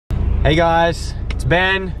Hey guys, it's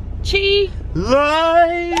Ben. Chi.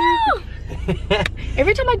 Live!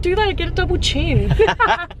 Every time I do that, I get a double chin.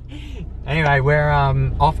 Anyway, we're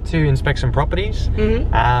off to inspect some properties.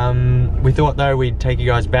 We thought though we'd take you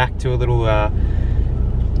guys back to a little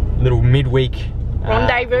midweek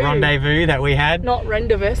rendezvous that we had. Not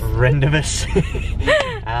rendezvous. Rendezvous.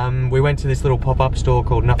 We went to this little pop-up store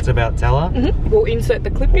called Nuts About Tella. We'll insert the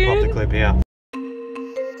clip in. We'll pop the clip here.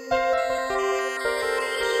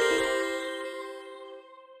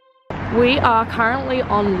 We are currently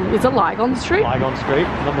on, is it Lygon Street? Lygon Street,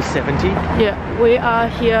 number 70. Yeah, we are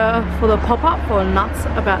here for the pop-up for Nuts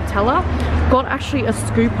About Tella. Got actually a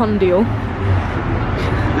scoop-on deal.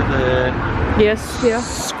 Yes, yeah.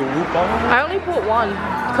 School bottle? I only bought one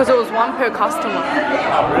because it was one per customer.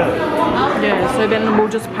 Oh, really? Yeah, so then we'll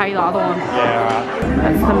just pay the other one. Yeah, right.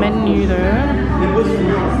 That's the menu there.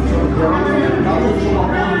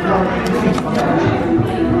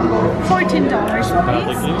 $14,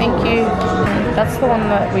 please. Thank you. That's the one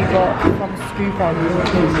that we got from Scoop-On.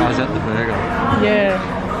 Oh, is that the burger? Yeah.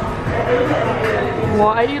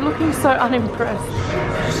 Why are you looking so unimpressed?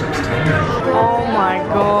 Oh my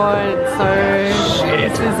god, so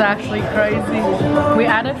this is actually crazy. We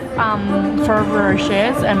added Ferrero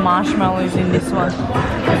Rochers and marshmallows in this one. Oh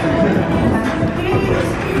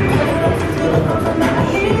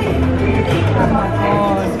my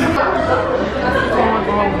god. Oh my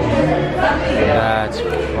god. That's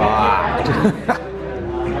fucked.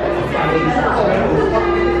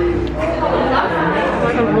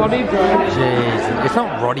 Like a roddy bread. Jeez, it's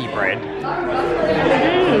not roddy bread.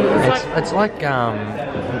 It's like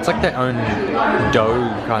their own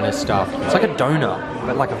dough kind of stuff. It's like a donut,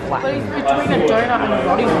 but like a flat. But it's between a donut and a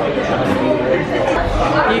roddy bread.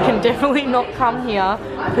 You can definitely not come here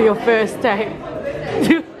for your first date.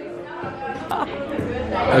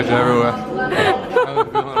 It's everywhere.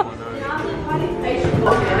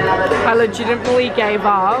 I legitimately gave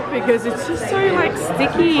up because it's just so like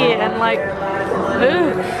sticky and like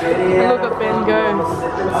ugh. And look at Ben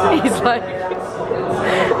goes. He's like,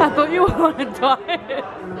 I thought you were on a diet.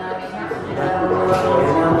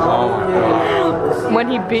 Oh my god. When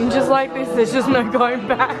he binges like this, there's just no going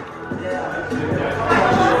back.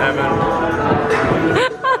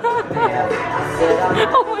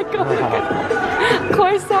 Oh my god.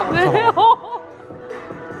 Close up there. Oh.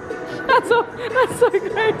 That's so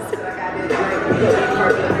crazy.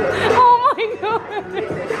 Oh my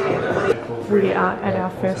god. We are at our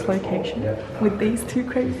first location with these two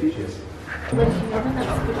crazies.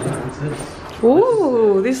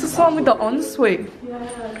 Ooh, this is the one with the ensuite.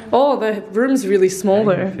 Oh, the room's really small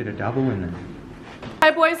though. Fit a double in there.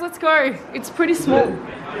 Hey boys, let's go. It's pretty small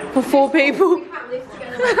for 4 people.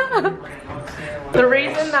 The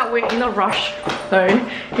reason that we're in a rush though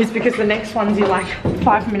is because the next one's in like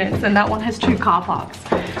 5 minutes and that one has 2 car parks.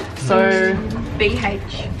 So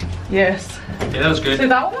BH. Yes. Yeah, that was good. So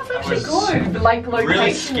that one was actually good. Like location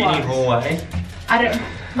really skinny wise. hallway. I don't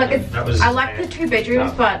like it. I like the 2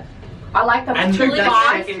 bedrooms, but I like the and chilly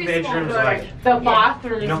that second bedroom's like the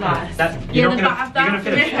bathroom is nice. You're not gonna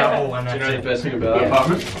fit a double one. Do you know the best thing about that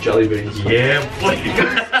apartment? Jelly beans. Yeah.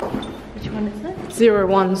 Which one is it?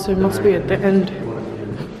 01, so it must be at the end.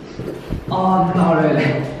 Oh, not really.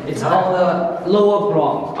 It's on the lower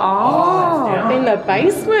block. Oh, in the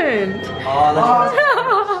basement. Oh, that's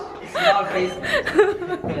it's not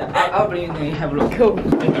basement. Yeah, I'll bring you and have a look. Cool.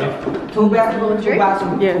 2 bedroom, 2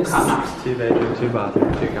 bathroom, Yes. 2 car parks. 2 bedroom, 2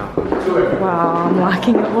 bathroom, 2 car parks. Wow, I'm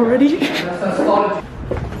liking it already.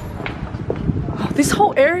 This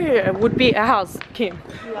whole area would be ours, Kim.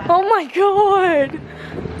 Oh my god.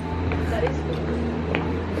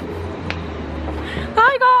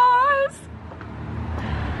 Hi guys.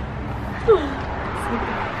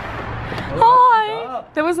 Hi.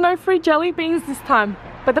 There was no free jelly beans this time,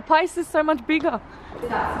 but the place is so much bigger.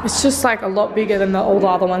 It's just like a lot bigger than all the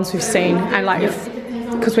other ones we've seen, and like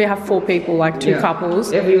because we have 4 people, like 2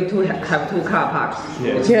 couples. If you have 2 car parks.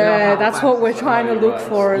 Yeah, that's what we're trying to look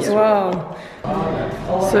for as well.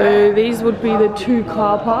 So these would be the 2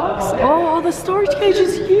 car parks. Oh, the storage cage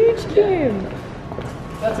is huge, Kim.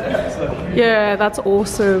 That's excellent. Yeah, that's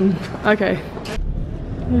awesome. Okay.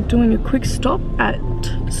 We're doing a quick stop at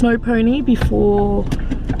Snow Pony before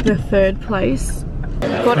the 3rd place.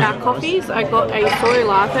 Got our coffees. I got a soy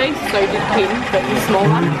latte, so did Kim, but the small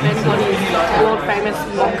one. Then got his world famous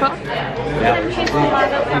mocha.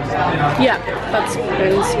 Yeah, that's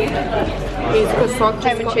Ben's. His croissant,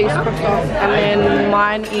 ham and cheese croissant. And then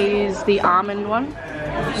mine is the almond one.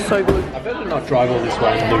 So good. I better not drive all this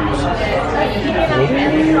way and lose.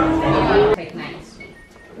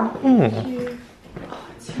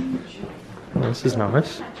 Oh, this is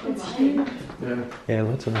nice. It's huge. Yeah,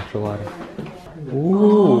 lots of natural lighting. Ooh.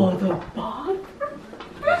 Oh, the bathroom.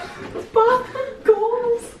 The bathroom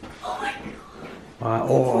goals. Oh my god. Wow.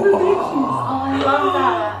 Oh, I love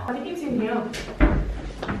that. I think it's in here.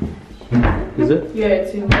 Is it? Yeah,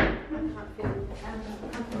 it's in here.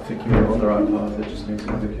 I think you're on the right path, it just needs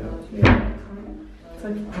to look out. Yeah. It's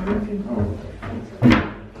like broken.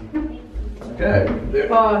 Okay.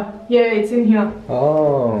 Oh, yeah, it's in here.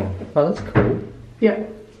 Oh, that's cool. Yeah.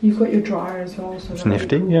 You've got your dryer as well. So It's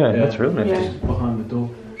nifty. Yeah, that's real nifty. Yeah. Behind the door.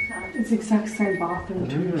 It's the exact same bathroom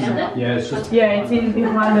too. Yeah, it's just. Yeah, it's in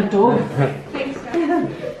behind the door.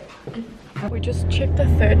 We just checked the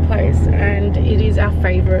third place and it is our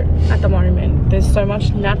favorite at the moment. There's so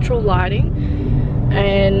much natural lighting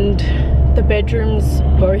and the bedrooms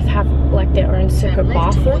both have like their own separate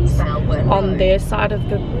bathrooms on their side of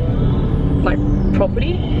the like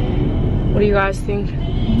property. What do you guys think?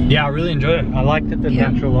 Yeah, I really enjoyed it. I liked it, the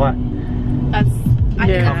natural light.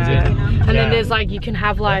 Yeah. And then there's like, you can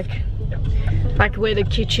have like where the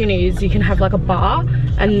kitchen is, you can have like a bar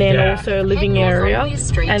and then also a living area. And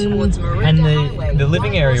the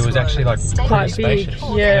living area was actually like quite big. spacious.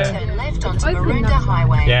 Yeah.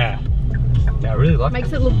 Yeah. Yeah, I really like it.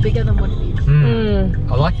 Makes it look bigger than what it is.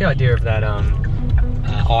 I like the idea of that island.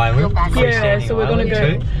 Yeah, so we're gonna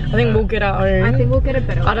go. I think we'll get our own. I think we'll get a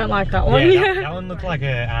better one. I don't like that one. Yeah, that one looked like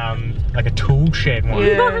a tool shed one.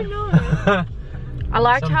 Yeah. I know. I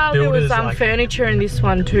liked Some how there was builders furniture in this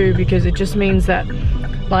one too, because it just means that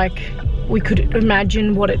like we could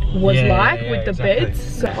imagine what it was like with the beds.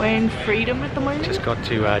 So we're in Freedom at the moment. Just got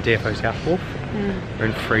to DFO South Wharf. We're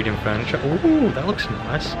in Freedom Furniture. Ooh, that looks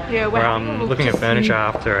nice. Yeah, we're looking at furniture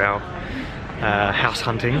after our house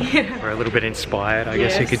hunting. We're a little bit inspired, I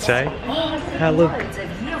guess you could say. Look.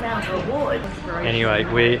 Anyway,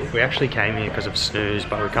 we actually came here because of Snooze,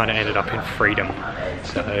 but we kind of ended up in Freedom.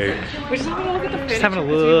 So We're just having a look at the furniture. just having a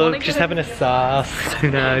look, just having a suss. Who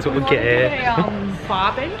knows what we'll get?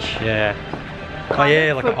 Bar bench. Yeah. Oh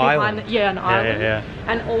yeah, like an island. An island. Yeah.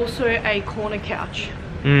 And also a corner couch.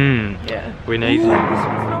 Yeah. We need those.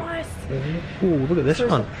 Nice. Ooh, look at this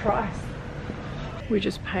one. Price. We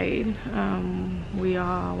just paid. We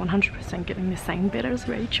are 100% getting the same bed as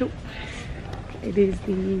Rachel. It is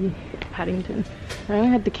the Paddington. I only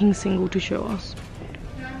had the king single to show us,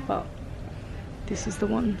 but this is the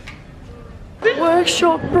one.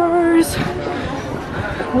 Workshop bros.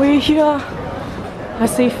 We're here. I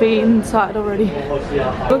see feet inside already.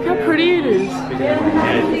 Look how pretty it is.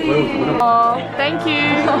 Oh, thank you.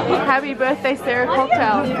 Happy birthday, Sarah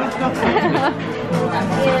cocktail.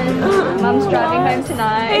 Mum's driving home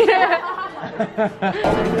tonight.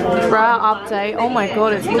 Brow update. Oh my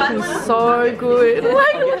god, it's looking so good.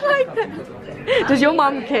 Why do you look like that? Does your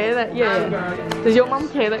mum care that? Yeah. Does your mum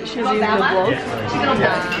care that she's in the vlog?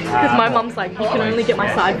 Because my mum's like, you can only get my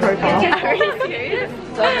side profile. Are you serious?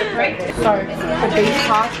 So the beef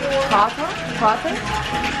tartar.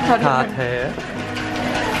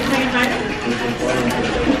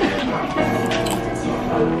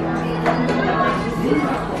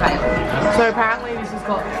 So apparently this has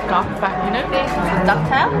got duck back in it.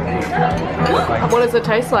 Ducktail? What does it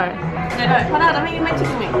taste like? Hold on, I'm making my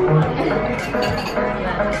chicken wing.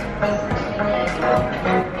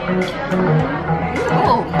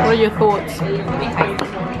 Oh. What are your thoughts?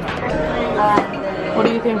 What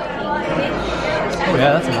do you think? Oh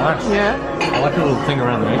yeah, that's nice. Yeah? I like the little thing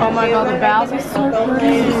around the edge. Oh my god, the bows are so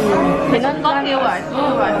pretty.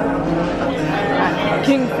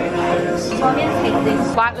 Kingfish.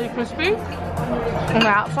 Slightly crispy on the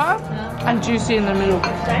outside and juicy in the middle.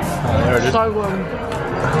 There it is. So good.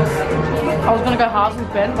 I was gonna go halves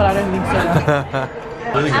with Ben, but I don't think so.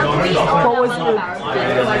 What was good?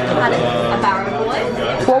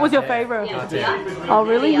 What was your favourite? Oh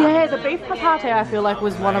really? Yeah, the beef patate I feel like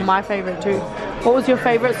was one of my favourite too. What was your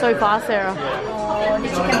favourite so far, Sarah? The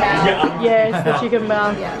chicken bow. Yes, the chicken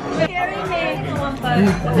bow.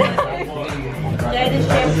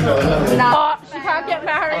 Oh, she can't get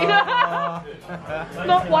married.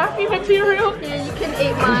 Not wifey material. Yeah, you can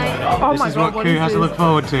eat mine. Oh This my is god, what Koo has to look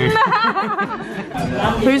forward to.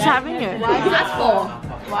 Who's having it? Why is that for?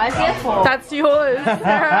 Why is it for? That's yours,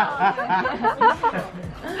 Sarah.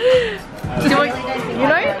 You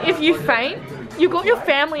know, if you faint, you got your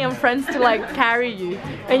family and friends to like carry you,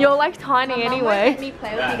 and you're like tiny anyway. Let me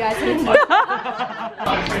play with you guys anymore.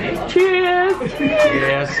 Cheers!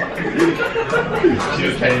 Yes. She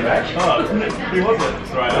just came back. Oh, he wasn't.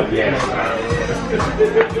 Right. Yeah.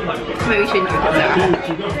 Maybe we shouldn't drink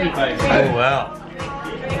it. Oh wow.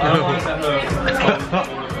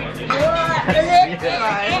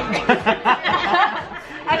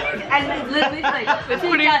 And literally like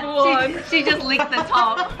she just licked the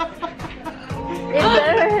top. It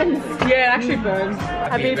burns. Yeah, it actually burns.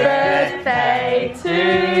 Happy birthday to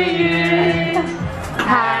you.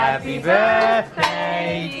 Happy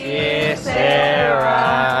birthday, dear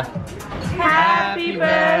Sarah. Happy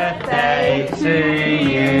birthday to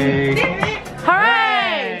you.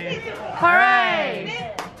 Hooray!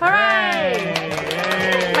 Hooray! Hooray!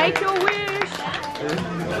 Make your wish.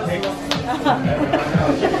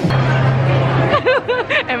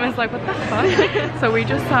 Emma's like, what the fuck? So we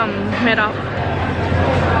just met up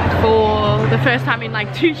for the first time in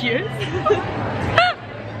like 2 years.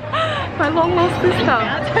 My long lost sister.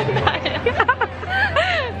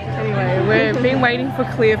 Anyway, we've been waiting for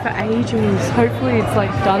Clear for ages. Hopefully it's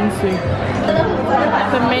like done soon.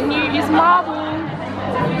 The menu is marble.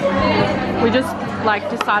 We just like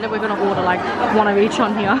decided we're gonna order like one of each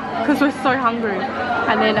on here because we're so hungry,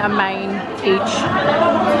 and then a main each.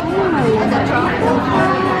 Ooh.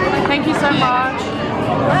 Thank you so much.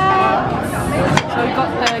 So we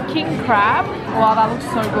got the king crab. Wow, that looks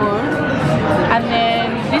so good. And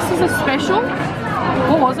then this is a special.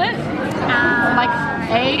 What was it? Like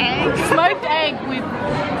egg, smoked egg with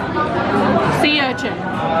sea urchin,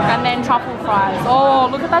 and then truffle fries. Oh,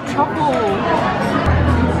 look at that truffle.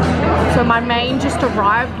 So my main just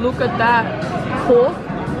arrived. Look at that pork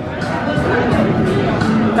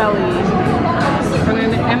belly. And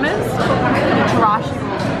then Emma's trash.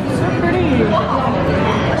 So pretty.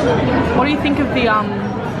 What do you think of the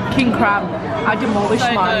king crab? I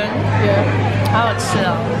demolished mine. Yeah. I would sit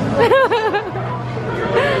up.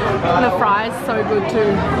 The fries so good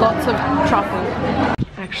too. Lots of truffle.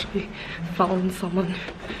 Actually found someone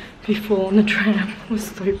before on the tram. It was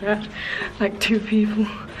so bad. Like 2 people.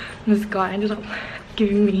 And this guy ended up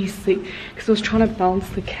giving me his seat because I was trying to balance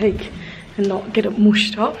the cake and not get it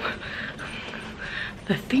mushed up.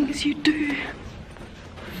 The things you do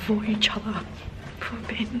for each other, for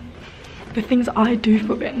Ben. The things I do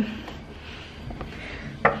for Ben.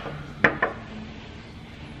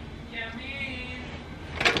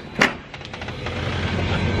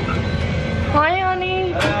 Hi,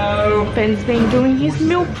 honey. Hello. Ben's been doing his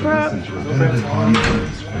meal prep.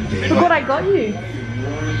 Look what I got you.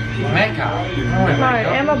 Mecca. No,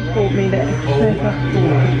 Emma bought me that.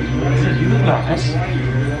 Nice.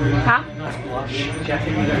 Huh?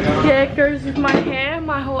 Yeah, it goes with my hair,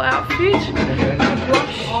 my whole outfit. My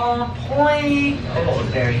blush. On point. Oh,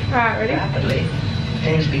 very Alright, ready? rapidly.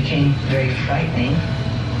 Things became very frightening.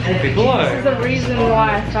 Big blow. This is the reason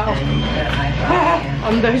why I fell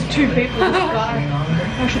on those 2 people. This guy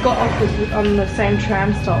actually got off on the same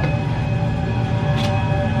tram stop.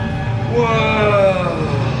 Whoa.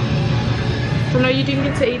 So no, you didn't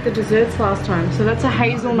get to eat the desserts last time. So that's a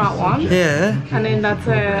hazelnut one. Yeah. And then that's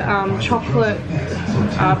a chocolate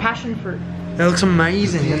passion fruit. That looks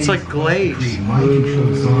amazing. It's like glaze.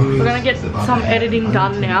 We're gonna get some editing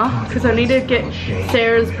done now because I need to get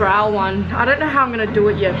Sarah's brow one. I don't know how I'm gonna do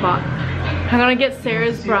it yet, but I'm gonna get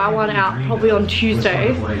Sarah's brow one out probably on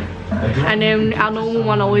Tuesday. And then our normal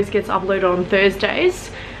one always gets uploaded on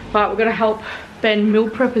Thursdays. But we're gonna help Ben meal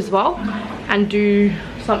prep as well and do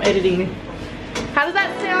some editing. How does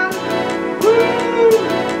that sound?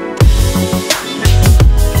 Woo!